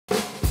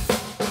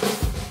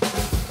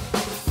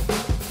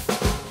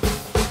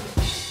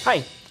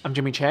Hi, I'm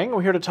Jimmy Chang.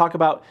 We're here to talk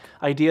about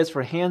ideas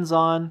for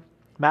hands-on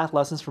math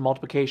lessons for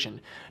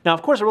multiplication. Now,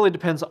 of course, it really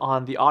depends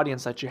on the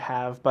audience that you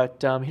have,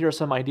 but here are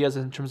some ideas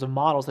in terms of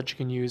models that you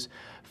can use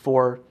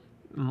for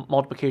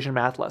multiplication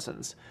math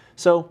lessons.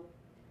 So,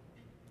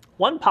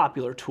 one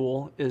popular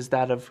tool is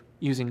that of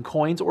using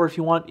coins, or if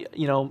you want,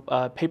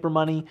 paper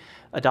money,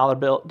 dollar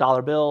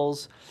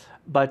bills,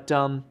 but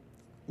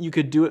you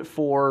could do it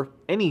for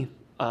any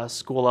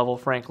school level,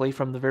 frankly,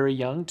 from the very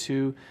young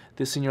to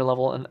the senior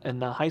level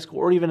in high school,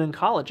 or even in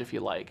college if you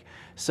like.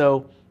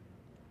 So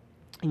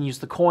you can use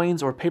the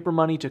coins or paper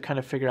money to kind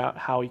of figure out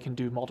how you can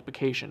do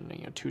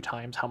multiplication, 2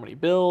 times how many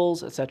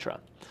bills, etc.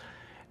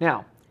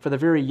 Now, for the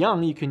very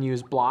young, you can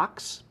use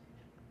blocks,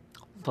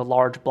 the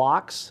large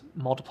blocks,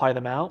 multiply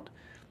them out.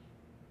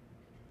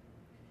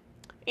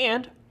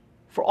 And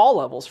for all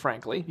levels,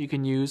 frankly, you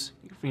can use,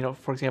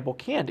 for example,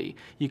 candy.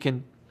 You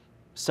can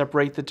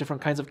separate the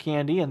different kinds of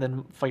candy and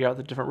then figure out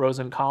the different rows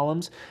and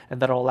columns,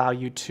 and that'll allow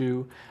you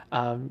to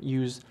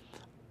use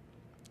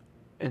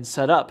and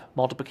set up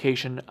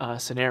multiplication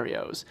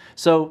scenarios.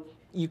 So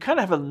you kind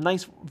of have a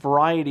nice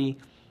variety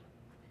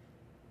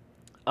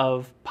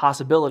of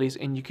possibilities,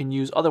 and you can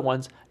use other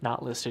ones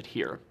not listed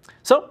here.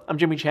 So I'm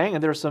Jimmy Chang,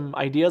 and there are some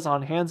ideas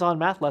on hands-on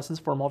math lessons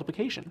for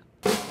multiplication.